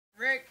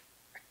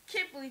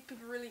believe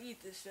people really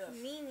eat this stuff.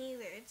 Me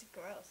neither. It's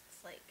gross.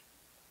 It's like,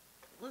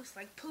 it looks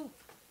like poop.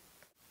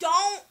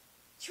 Don't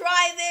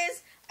try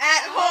this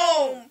at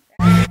home.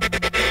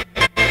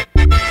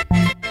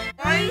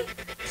 1,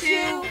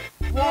 2,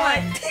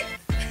 1.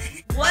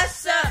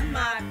 What's up,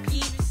 my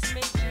peeps?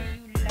 Make sure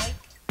you like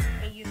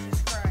and you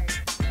subscribe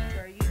to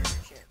our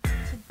YouTube channel.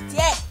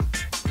 Today,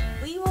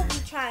 we will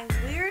be trying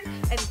weird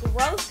and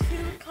gross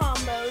food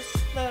combos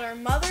that our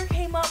mother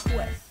came up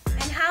with.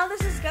 And how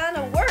this is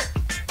gonna work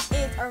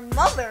is our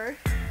mother,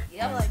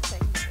 I like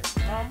saying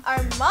mother,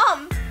 our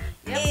mom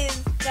is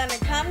gonna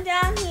come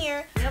down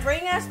here,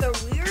 bring us the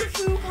weird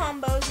food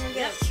combos, and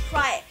we're gonna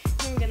try it.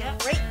 And we're gonna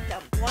rate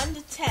them 1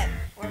 to 10.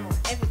 Or more.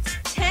 If it's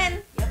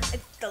 10,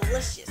 it's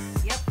delicious.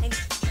 And you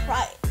should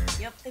try it.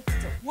 If it's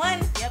a 1,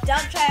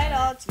 don't try it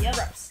all. It's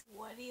gross.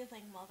 What do you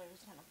think mother is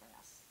gonna bring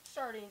us?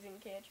 Sardines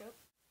and ketchup.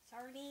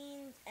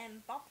 Sardines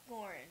and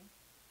popcorn.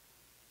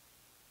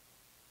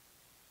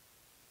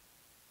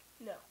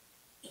 No.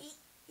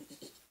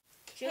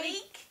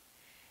 Cake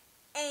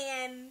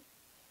and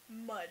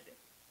mud.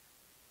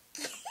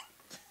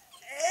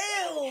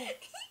 Ew.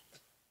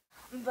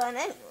 But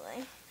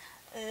anyway,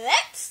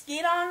 let's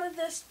get on with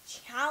this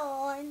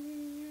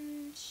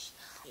challenge.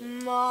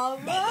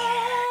 Mother!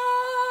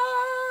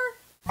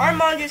 Our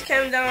mom just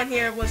came down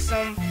here with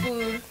some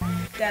food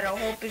that I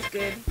hope is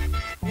good.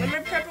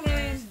 Lemon pepper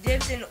wings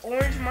dipped in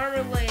orange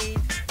marmalade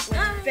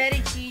with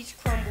feta cheese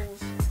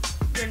crumbles,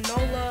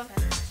 granola,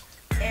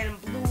 and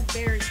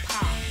blueberry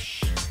pie.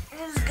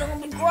 This is gonna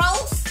be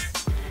gross.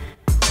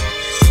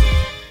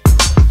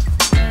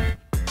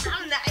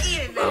 I'm not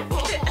eating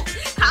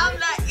it. I'm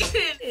not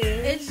eating it.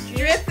 It's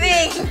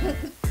dripping.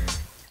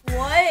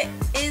 What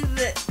is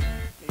it?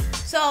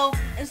 So,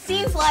 it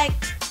seems like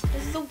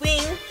this is a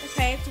wing.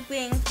 Okay, it's a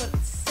wing, but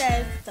it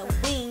says the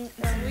wing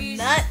is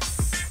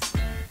nuts.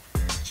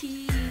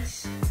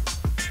 Cheese.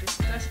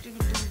 Disgusting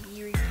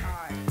blueberry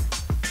pie.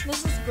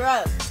 This is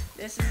gross.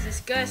 This is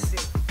disgusting.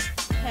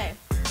 Okay,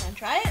 wanna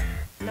try it?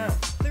 No.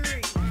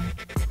 3,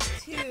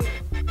 2,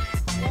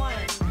 1,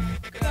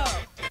 go.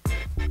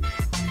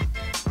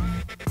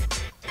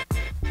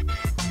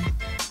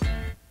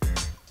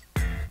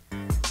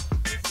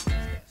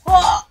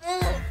 Oh!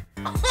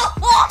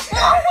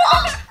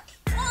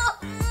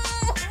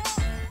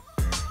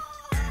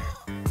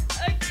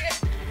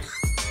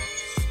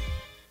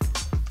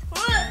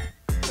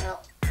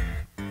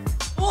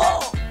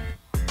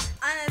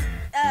 On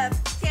a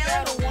scale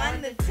of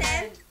 1 to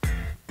 10,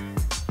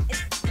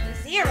 it's a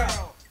 0.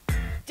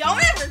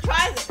 Don't ever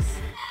try this.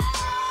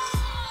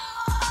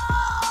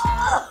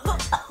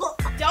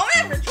 Don't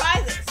ever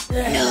try this.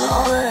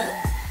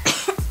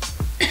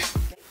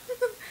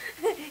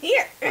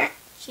 Here.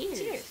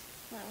 Cheers.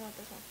 No, I want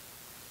this one.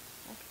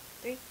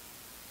 Okay, 3,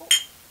 4.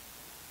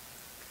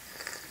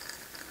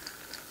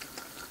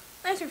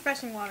 Nice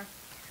refreshing water.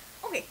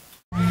 Okay.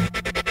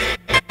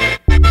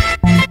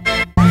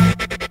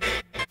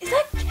 Is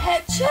that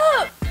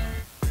ketchup?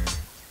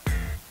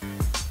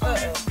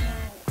 Uh-oh.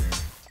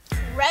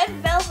 Red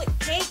velvet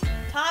cake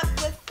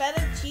topped with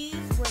feta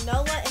cheese,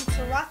 granola, and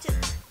sriracha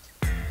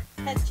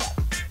ketchup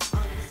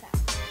on the side.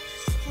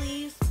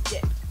 Please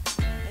dip.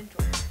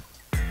 Enjoy.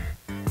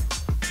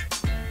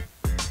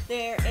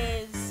 There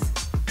is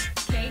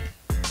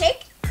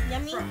cake,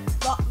 yummy,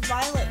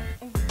 violet,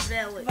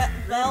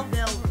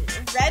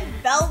 red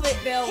velvet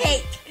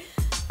cake,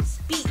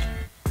 speak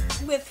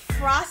with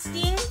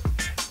frosting,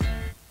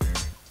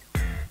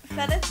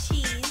 feta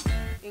cheese,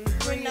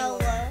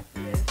 granola,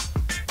 and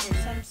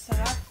some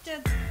sriracha.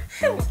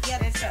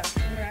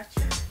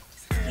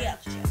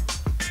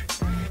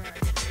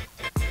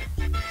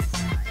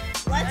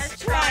 Let's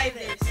try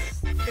this.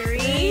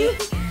 3,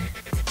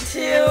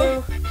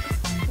 2,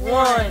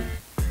 1.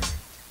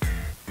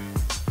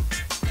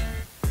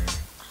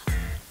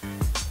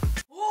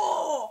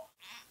 Whoa!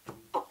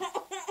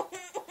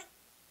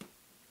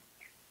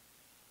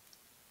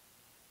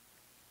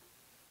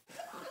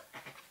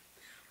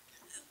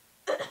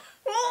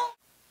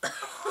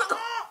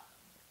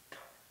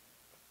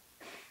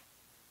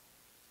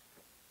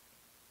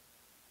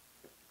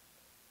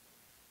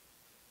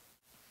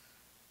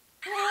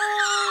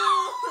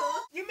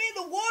 You made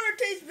the water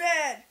taste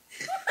bad.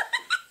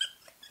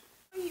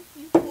 You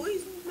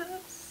poisoned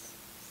us.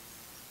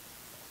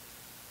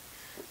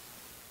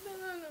 No.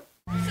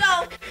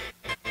 So,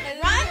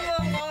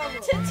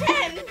 1 to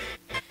 10,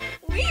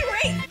 we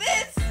rate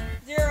this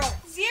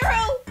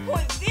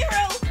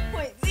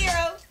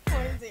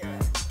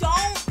 0.0.0.0.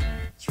 Don't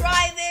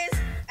try this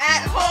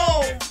at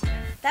home.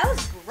 That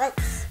was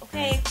gross.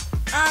 Okay.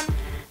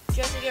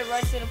 Just to get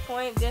right to the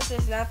point, this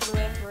is not the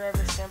Live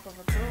Forever stamp of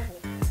approval.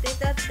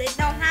 They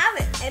don't have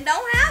it. And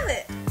don't have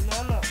it.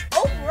 No.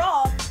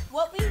 Overall,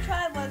 what we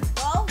tried was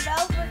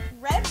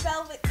red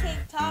velvet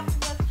cake topped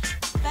with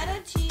feta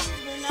cheese,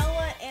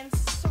 granola, and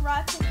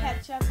sriracha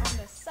ketchup on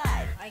the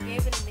side. I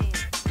gave it a name.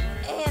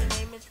 And the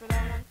name is for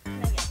that one?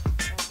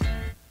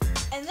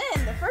 And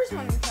then the first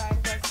one we tried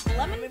was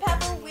lemon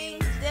pepper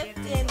wings dipped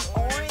in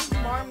orange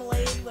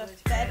marmalade with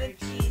feta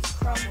cheese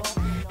crumble.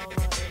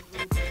 Granola and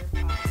blueberry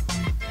pie.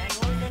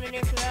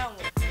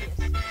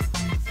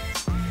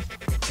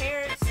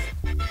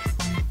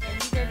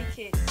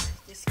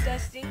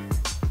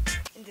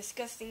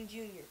 disgusting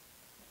junior.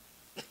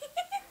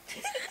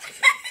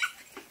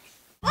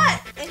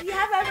 But if you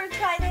have ever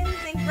tried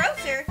anything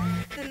grosser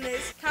than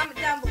this, comment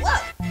down below.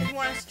 If you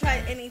want us to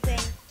try anything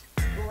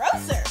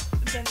grosser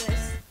than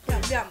this,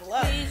 comment down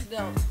below. Please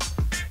don't.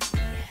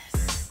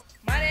 Yes.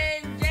 My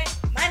name's Jay.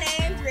 My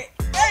name's Rick.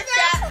 Good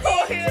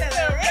job. Here's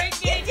the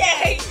Ricky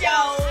J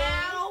Show.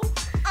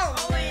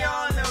 Only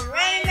on the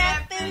Rain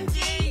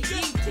FMG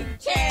YouTube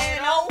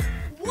channel.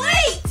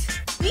 Wait!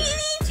 We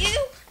need you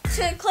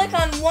to click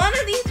on one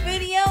of these